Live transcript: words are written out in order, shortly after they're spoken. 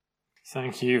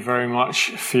Thank you very much,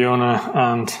 Fiona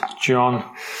and John.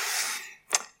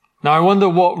 Now, I wonder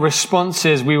what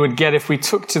responses we would get if we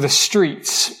took to the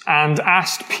streets and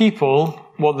asked people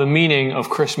what the meaning of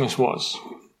Christmas was.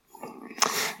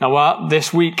 Now,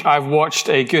 this week I've watched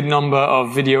a good number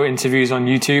of video interviews on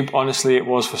YouTube. Honestly, it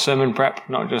was for sermon prep,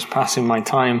 not just passing my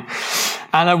time.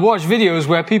 And I watched videos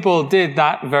where people did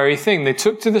that very thing. They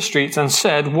took to the streets and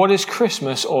said, "What is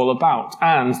Christmas all about?"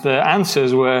 And the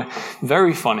answers were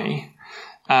very funny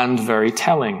and very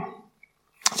telling.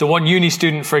 So one uni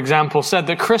student, for example, said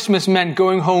that Christmas meant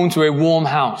going home to a warm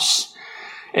house,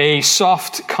 a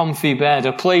soft, comfy bed,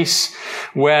 a place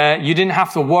where you didn't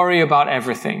have to worry about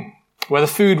everything, where the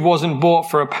food wasn't bought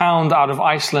for £1 out of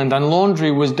Iceland and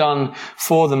laundry was done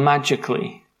for them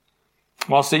magically.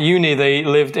 Whilst at uni, they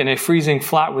lived in a freezing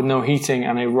flat with no heating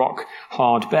and a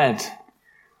rock-hard bed.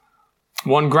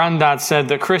 One granddad said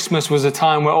that Christmas was a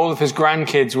time where all of his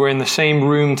grandkids were in the same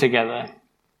room together.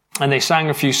 And they sang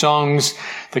a few songs.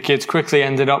 The kids quickly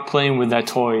ended up playing with their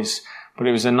toys, but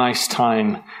it was a nice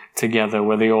time together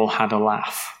where they all had a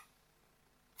laugh.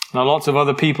 Now, lots of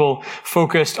other people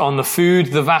focused on the food,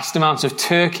 the vast amounts of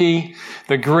turkey,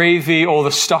 the gravy, or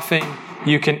the stuffing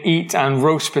you can eat, and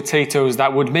roast potatoes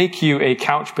that would make you a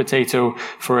couch potato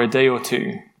for a day or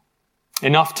two.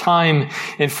 Enough time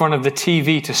in front of the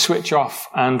TV to switch off,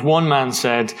 and one man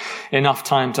said, enough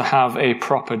time to have a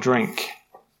proper drink.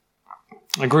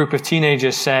 A group of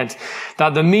teenagers said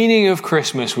that the meaning of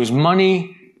Christmas was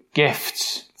money,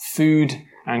 gifts, food,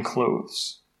 and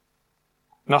clothes.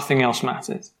 Nothing else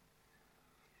mattered.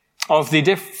 Of the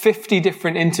 50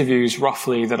 different interviews,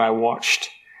 roughly, that I watched,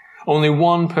 only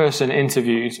one person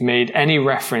interviewed made any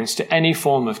reference to any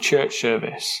form of church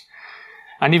service.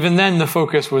 And even then, the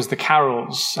focus was the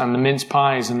carols and the mince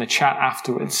pies and the chat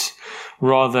afterwards,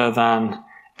 rather than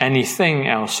anything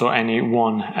else or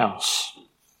anyone else.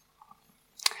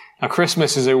 Now,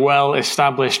 Christmas is a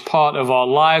well-established part of our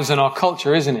lives and our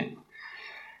culture, isn't it?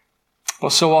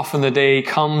 But so often the day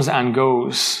comes and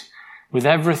goes with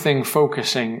everything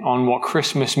focusing on what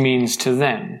Christmas means to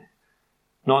them,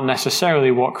 not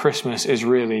necessarily what Christmas is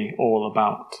really all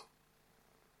about.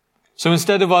 So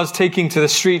instead of us taking to the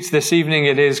streets this evening,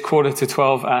 it is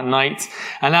 11:45 at night,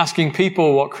 and asking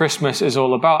people what Christmas is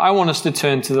all about, I want us to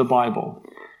turn to the Bible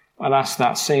and ask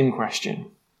that same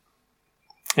question.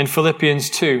 In Philippians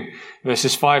 2,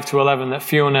 verses 5 to 11 that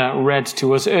Fiona read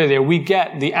to us earlier, we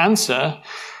get the answer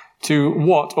to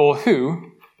what, or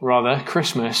who, rather,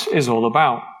 Christmas is all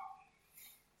about.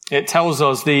 It tells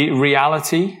us the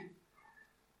reality,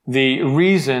 the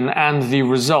reason, and the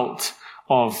result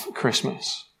of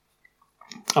Christmas.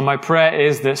 And my prayer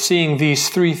is that seeing these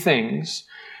three things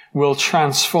will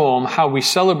transform how we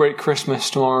celebrate Christmas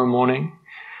tomorrow morning,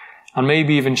 and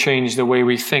maybe even change the way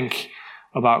we think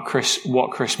about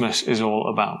what Christmas is all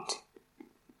about.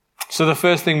 So the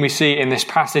first thing we see in this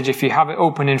passage, if you have it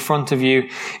open in front of you,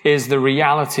 is the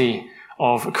reality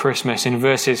of Christmas in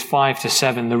verses 5 to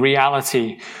 7, the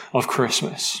reality of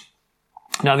Christmas.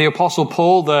 Now, the Apostle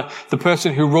Paul, the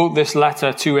person who wrote this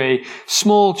letter to a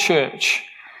small church,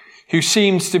 who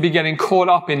seems to be getting caught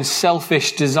up in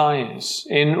selfish desires,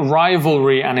 in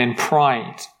rivalry and in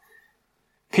pride,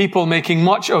 people making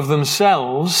much of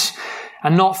themselves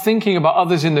and not thinking about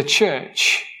others in the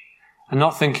church, and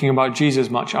not thinking about Jesus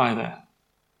much either.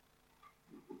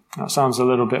 That sounds a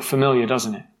little bit familiar,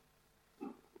 doesn't it?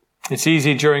 It's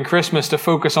easy during Christmas to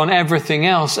focus on everything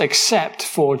else except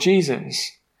for Jesus.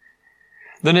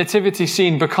 The nativity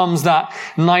scene becomes that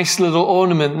nice little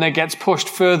ornament that gets pushed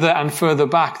further and further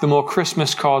back the more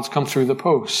Christmas cards come through the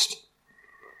post.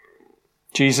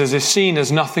 Jesus is seen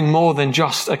as nothing more than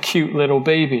just a cute little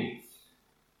baby.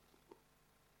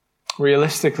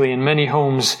 Realistically, in many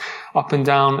homes up and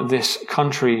down this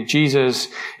country, Jesus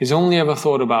is only ever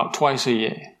thought about twice a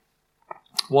year.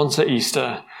 Once at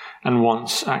Easter and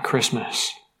once at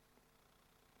Christmas.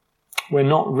 We're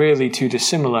not really too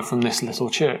dissimilar from this little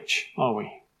church, are we?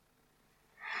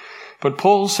 But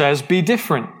Paul says, be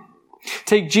different.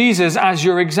 Take Jesus as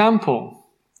your example.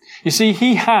 You see,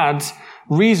 he had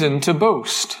reason to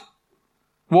boast.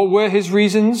 What were his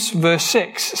reasons? Verse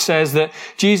 6 says that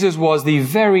Jesus was the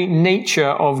very nature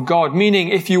of God, meaning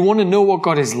if you want to know what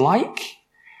God is like,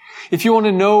 if you want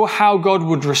to know how God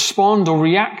would respond or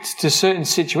react to certain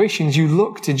situations, you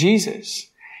look to Jesus.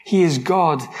 He is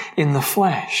God in the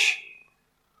flesh.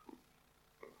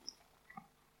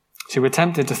 See, we're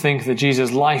tempted to think that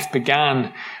Jesus' life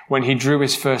began when he drew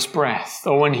his first breath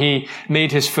or when he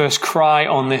made his first cry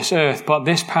on this earth, but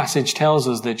this passage tells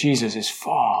us that Jesus is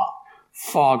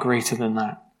far greater than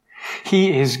that.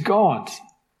 He is God.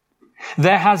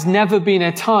 There has never been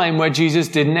a time where Jesus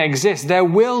didn't exist. There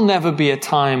will never be a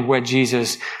time where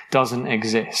Jesus doesn't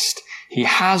exist. He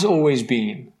has always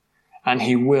been, and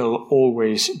he will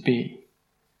always be.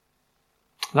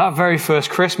 That very first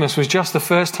Christmas was just the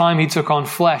first time he took on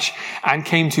flesh and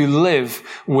came to live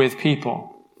with people.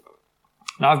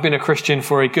 Now, I've been a Christian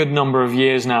for a good number of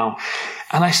years now,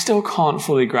 and I still can't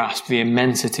fully grasp the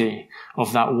immensity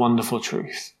of that wonderful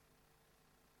truth.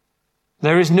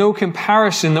 There is no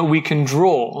comparison that we can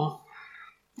draw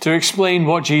to explain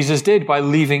what Jesus did by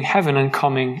leaving heaven and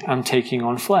coming and taking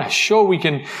on flesh. Sure, we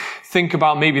can think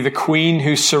about maybe the Queen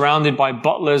who's surrounded by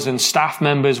butlers and staff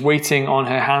members waiting on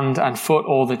her hand and foot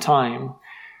all the time.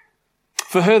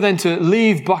 For her then to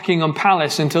leave Buckingham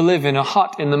Palace and to live in a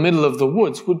hut in the middle of the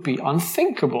woods would be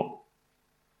unthinkable.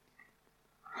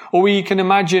 Or we can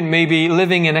imagine maybe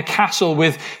living in a castle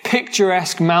with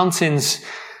picturesque mountains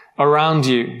around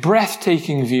you,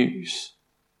 breathtaking views.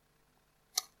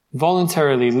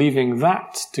 Voluntarily leaving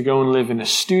that to go and live in a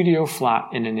studio flat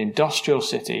in an industrial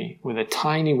city with a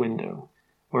tiny window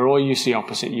where all you see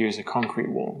opposite you is a concrete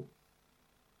wall.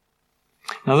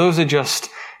 Now those are just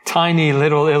tiny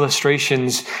little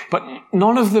illustrations, but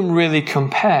none of them really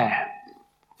compare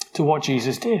to what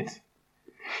Jesus did.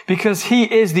 Because he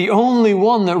is the only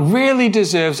one that really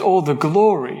deserves all the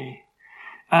glory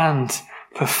and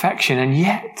perfection. And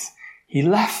yet he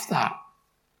left that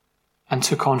and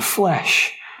took on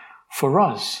flesh for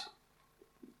us.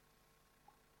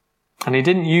 And he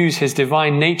didn't use his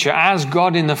divine nature as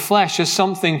God in the flesh as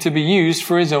something to be used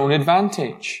for his own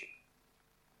advantage.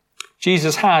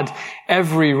 Jesus had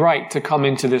every right to come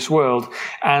into this world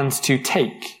and to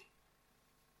take.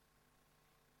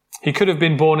 He could have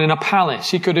been born in a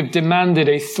palace. He could have demanded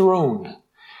a throne,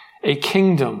 a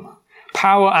kingdom,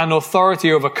 power and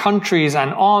authority over countries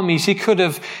and armies. He could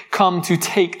have come to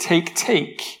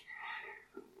take.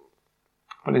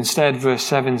 But instead, verse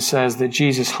 7 says that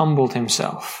Jesus humbled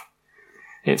himself.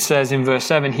 It says in verse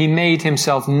 7, he made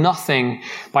himself nothing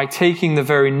by taking the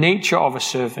very nature of a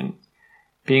servant,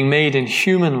 being made in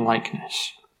human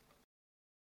likeness.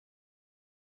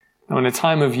 Now, in a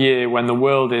time of year when the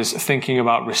world is thinking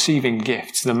about receiving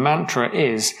gifts, the mantra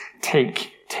is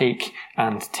take,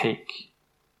 and take.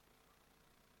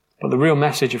 But the real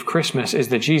message of Christmas is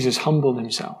that Jesus humbled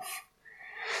himself,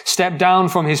 stepped down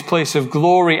from his place of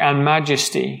glory and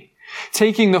majesty,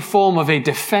 taking the form of a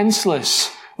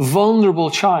defenseless, vulnerable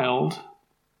child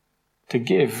to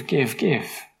give.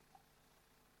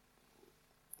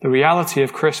 The reality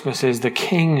of Christmas is the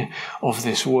King of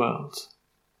this world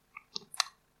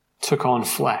took on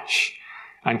flesh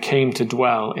and came to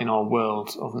dwell in our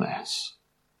world of mess.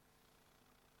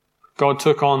 God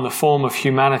took on the form of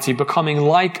humanity, becoming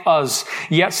like us,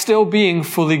 yet still being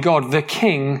fully God. The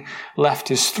King left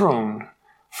his throne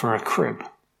for a crib.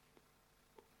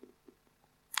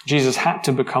 Jesus had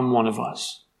to become one of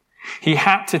us. He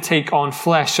had to take on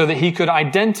flesh so that he could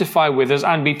identify with us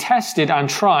and be tested and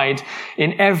tried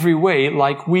in every way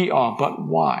like we are. But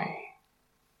why?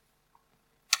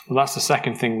 Well, that's the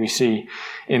second thing we see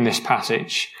in this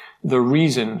passage. The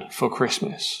reason for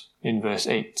Christmas in verse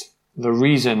 8. The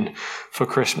reason for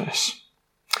Christmas.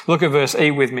 Look at verse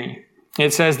 8 with me.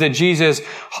 It says that Jesus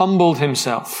humbled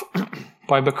himself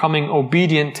by becoming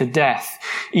obedient to death,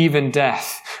 even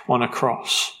death on a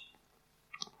cross.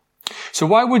 So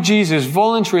why would Jesus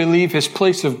voluntarily leave his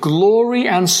place of glory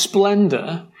and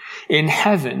splendor in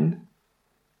heaven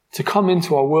to come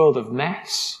into a world of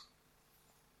mess?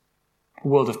 A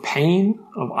world of pain,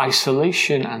 of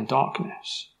isolation and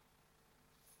darkness?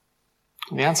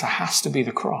 The answer has to be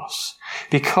the cross,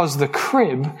 because the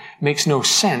crib makes no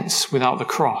sense without the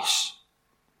cross.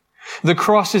 The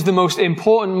cross is the most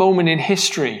important moment in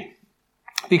history,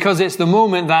 because it's the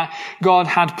moment that God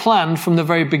had planned from the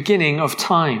very beginning of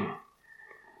time.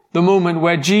 The moment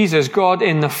where Jesus, God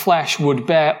in the flesh, would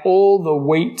bear all the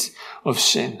weight of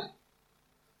sin.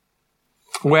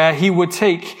 Where he would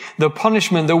take the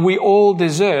punishment that we all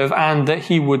deserve and that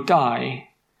he would die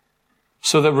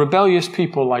so that rebellious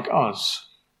people like us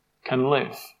can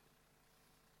live.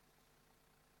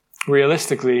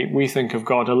 Realistically, we think of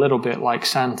God a little bit like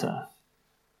Santa.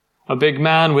 A big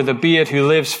man with a beard who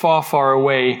lives far, far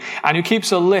away and who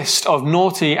keeps a list of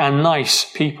naughty and nice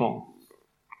people.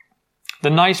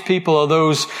 The nice people are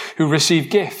those who receive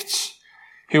gifts,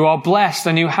 who are blessed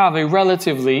and who have a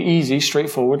relatively easy,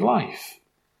 straightforward life.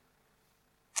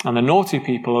 And the naughty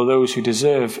people are those who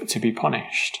deserve to be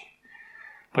punished.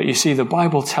 But you see, the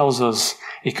Bible tells us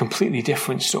a completely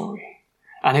different story,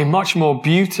 and a much more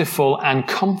beautiful and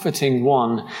comforting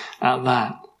one at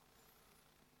that.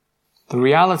 The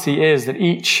reality is that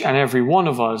each and every one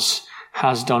of us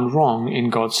has done wrong in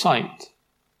God's sight.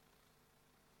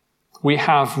 We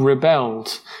have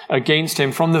rebelled against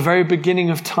him from the very beginning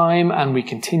of time, and we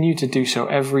continue to do so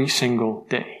every single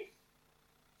day.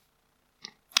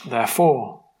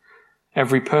 Therefore,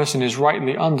 every person is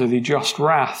rightly under the just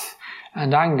wrath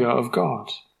and anger of God.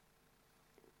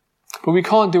 But we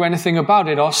can't do anything about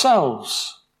it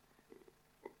ourselves.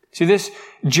 See, this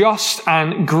just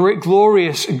and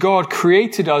glorious God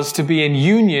created us to be in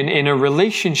union in a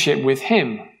relationship with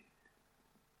him.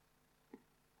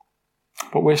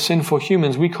 But we're sinful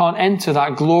humans. We can't enter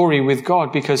that glory with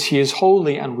God because he is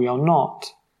holy and we are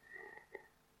not.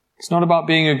 It's not about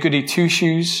being a goody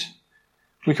two-shoes.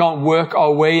 We can't work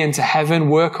our way into heaven,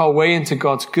 work our way into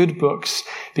God's good books,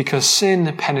 because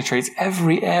sin penetrates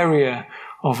every area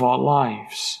of our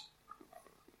lives.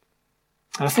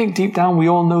 And I think deep down we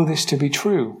all know this to be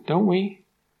true, don't we?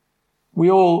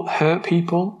 We all hurt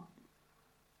people.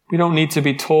 We don't need to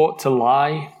be taught to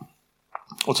lie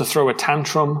or to throw a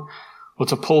tantrum or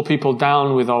to pull people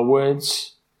down with our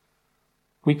words.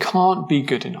 We can't be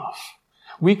good enough.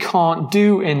 We can't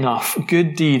do enough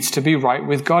good deeds to be right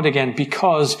with God again,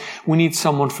 because we need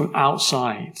someone from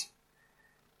outside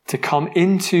to come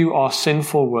into our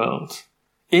sinful world,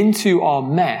 into our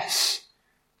mess,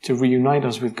 to reunite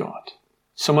us with God.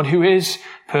 Someone who is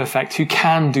perfect, who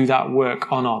can do that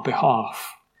work on our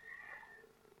behalf.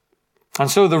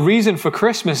 And so the reason for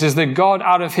Christmas is that God,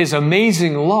 out of his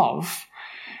amazing love,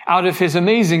 out of his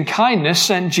amazing kindness,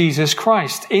 sent Jesus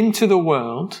Christ into the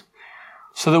world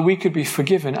so that we could be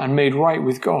forgiven and made right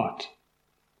with God.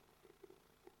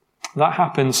 That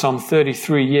happened some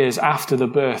 33 years after the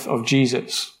birth of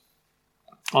Jesus,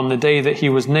 on the day that he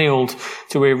was nailed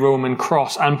to a Roman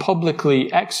cross and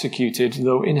publicly executed,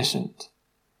 though innocent.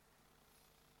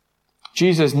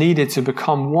 Jesus needed to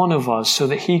become one of us so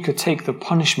that he could take the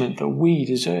punishment that we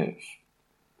deserve.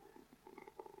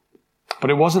 But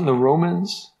it wasn't the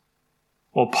Romans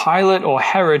or Pilate or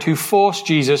Herod who forced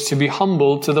Jesus to be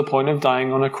humbled to the point of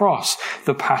dying on a cross.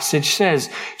 The passage says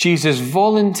Jesus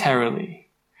voluntarily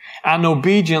and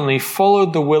obediently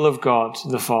followed the will of God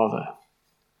the Father.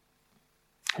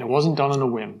 And it wasn't done on a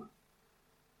whim.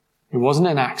 It wasn't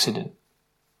an accident.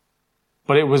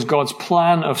 But it was God's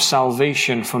plan of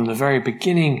salvation from the very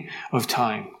beginning of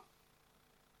time.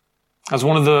 As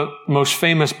one of the most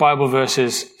famous Bible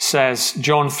verses says,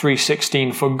 John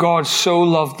 3:16, "For God so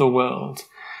loved the world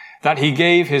that he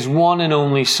gave his one and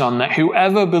only Son, that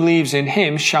whoever believes in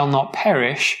him shall not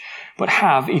perish, but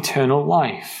have eternal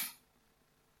life."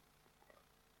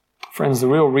 Friends, the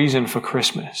real reason for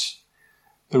Christmas,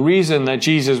 the reason that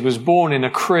Jesus was born in a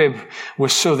crib,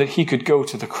 was so that he could go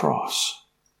to the cross.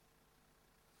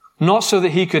 Not so that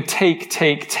he could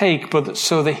take, but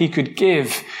so that he could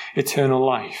give eternal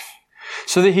life.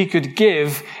 So that he could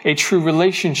give a true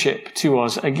relationship to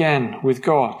us again with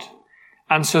God.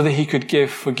 And so that he could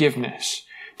give forgiveness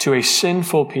to a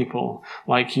sinful people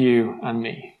like you and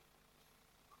me.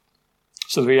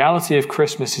 So the reality of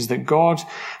Christmas is that God,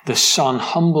 the Son,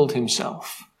 humbled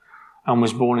himself and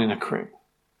was born in a crib.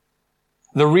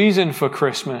 The reason for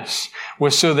Christmas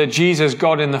was so that Jesus,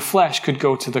 God in the flesh, could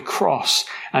go to the cross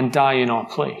and die in our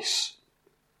place.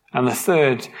 And the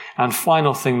third and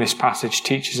final thing this passage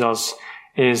teaches us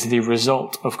is the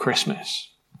result of Christmas.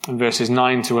 In verses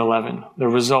 9 to 11, the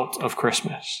result of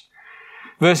Christmas.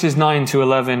 Verses 9 to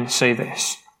 11 say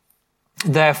this: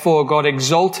 "Therefore God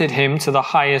exalted him to the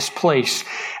highest place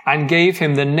and gave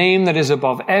him the name that is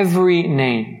above every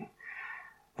name,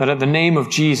 that at the name of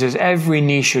Jesus every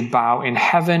knee should bow in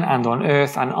heaven and on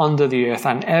earth and under the earth,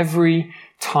 and every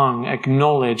tongue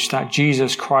acknowledge that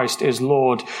Jesus Christ is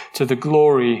Lord, to the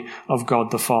glory of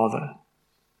God the Father."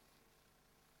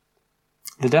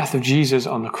 The death of Jesus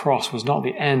on the cross was not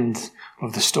the end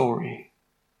of the story.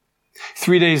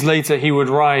 3 days later, he would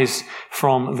rise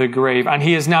from the grave, and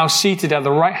he is now seated at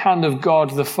the right hand of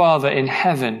God the Father in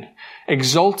heaven,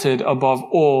 exalted above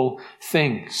all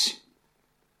things.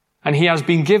 And he has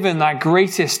been given that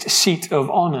greatest seat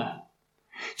of honor.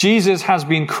 Jesus has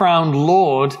been crowned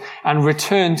Lord and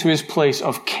returned to his place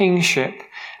of kingship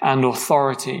and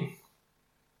authority.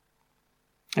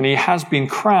 And he has been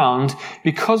crowned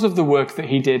because of the work that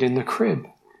he did in the crib,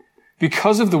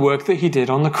 because of the work that he did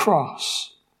on the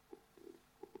cross.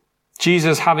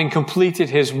 Jesus, having completed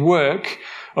his work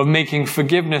of making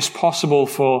forgiveness possible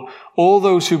for all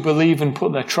those who believe and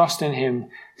put their trust in him,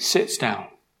 sits down.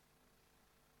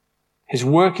 His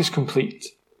work is complete.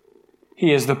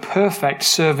 He is the perfect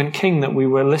servant king that we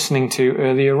were listening to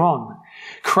earlier on,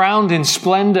 crowned in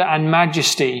splendor and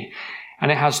majesty.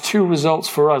 And it has two results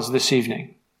for us this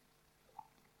evening.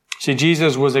 See,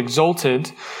 Jesus was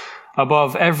exalted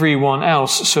above everyone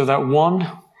else, so that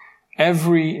 1,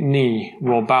 every knee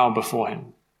will bow before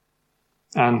him,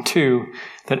 and 2,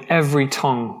 that every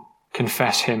tongue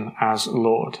confess him as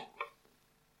Lord.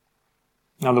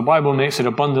 Now the Bible makes it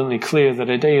abundantly clear that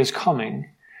a day is coming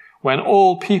when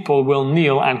all people will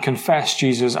kneel and confess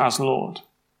Jesus as Lord.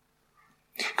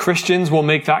 Christians will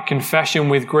make that confession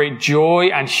with great joy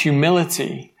and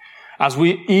humility as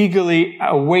we eagerly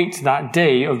await that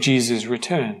day of Jesus'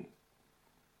 return.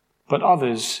 But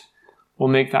others will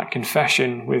make that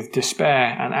confession with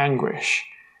despair and anguish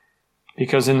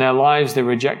because in their lives they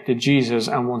rejected Jesus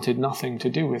and wanted nothing to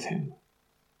do with him.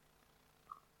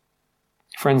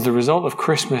 Friends, the result of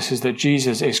Christmas is that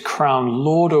Jesus is crowned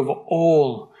Lord over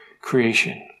all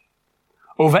creation,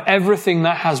 over everything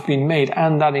that has been made,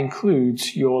 and that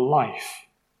includes your life.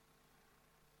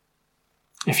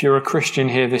 If you're a Christian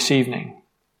here this evening,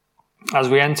 as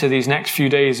we enter these next few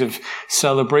days of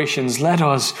celebrations, let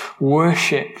us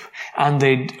worship and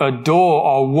adore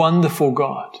our wonderful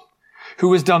God,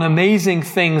 who has done amazing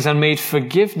things and made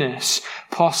forgiveness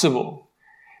possible,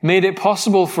 made it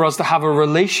possible for us to have a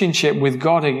relationship with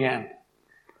God again.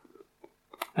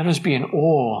 Let us be in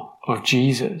awe of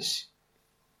Jesus,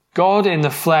 God in the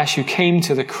flesh, who came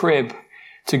to the crib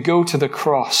to go to the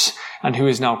cross and who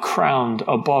is now crowned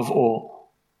above all.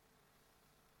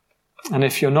 And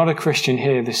if you're not a Christian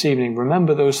here this evening,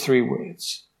 remember those 3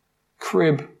 words: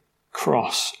 crib,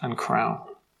 cross, and crown.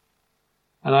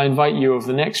 And I invite you over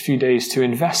the next few days to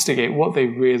investigate what they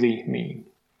really mean.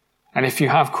 And if you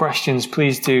have questions,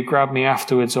 please do grab me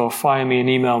afterwards or fire me an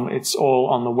email. It's all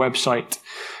on the website,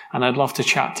 and I'd love to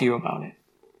chat to you about it.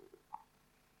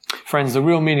 Friends, the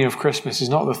real meaning of Christmas is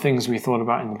not the things we thought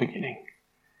about in the beginning.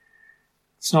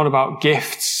 It's not about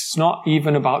gifts. It's not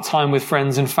even about time with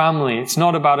friends and family. It's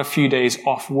not about a few days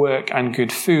off work and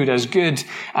good food, as good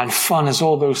and fun as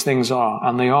all those things are,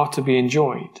 and they are to be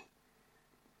enjoyed.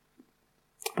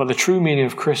 But the true meaning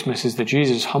of Christmas is that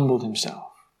Jesus humbled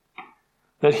himself,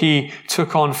 that he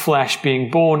took on flesh,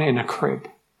 being born in a crib,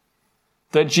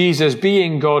 that Jesus,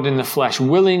 being God in the flesh,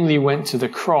 willingly went to the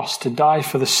cross to die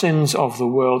for the sins of the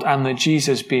world, and that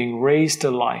Jesus, being raised to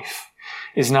life,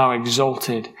 is now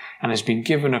exalted and has been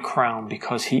given a crown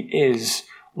because he is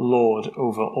Lord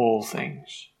over all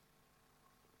things.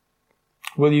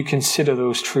 Will you consider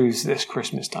those truths this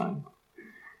Christmas time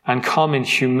and come in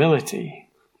humility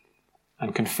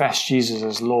and confess Jesus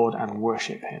as Lord and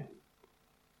worship him?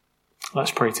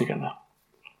 Let's pray together.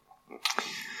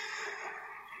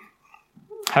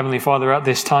 Heavenly Father, at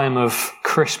this time of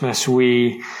Christmas,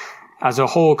 we, as a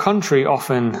whole country,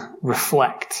 often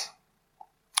reflect.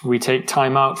 We take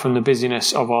time out from the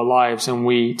busyness of our lives and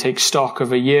we take stock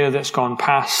of a year that's gone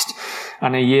past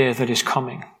and a year that is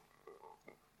coming.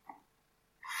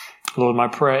 Lord, my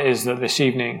prayer is that this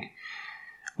evening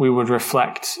we would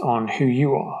reflect on who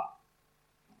you are.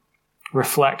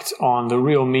 Reflect on the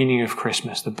real meaning of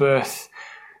Christmas, the birth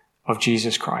of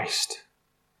Jesus Christ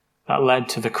that led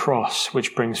to the cross,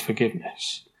 which brings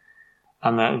forgiveness,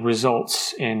 and that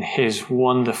results in his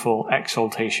wonderful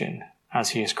exaltation as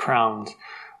he is crowned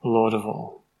Lord of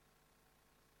all.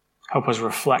 Help us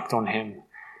reflect on him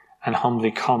and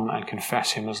humbly come and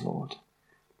confess him as Lord.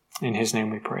 In his name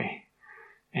we pray.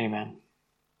 Amen.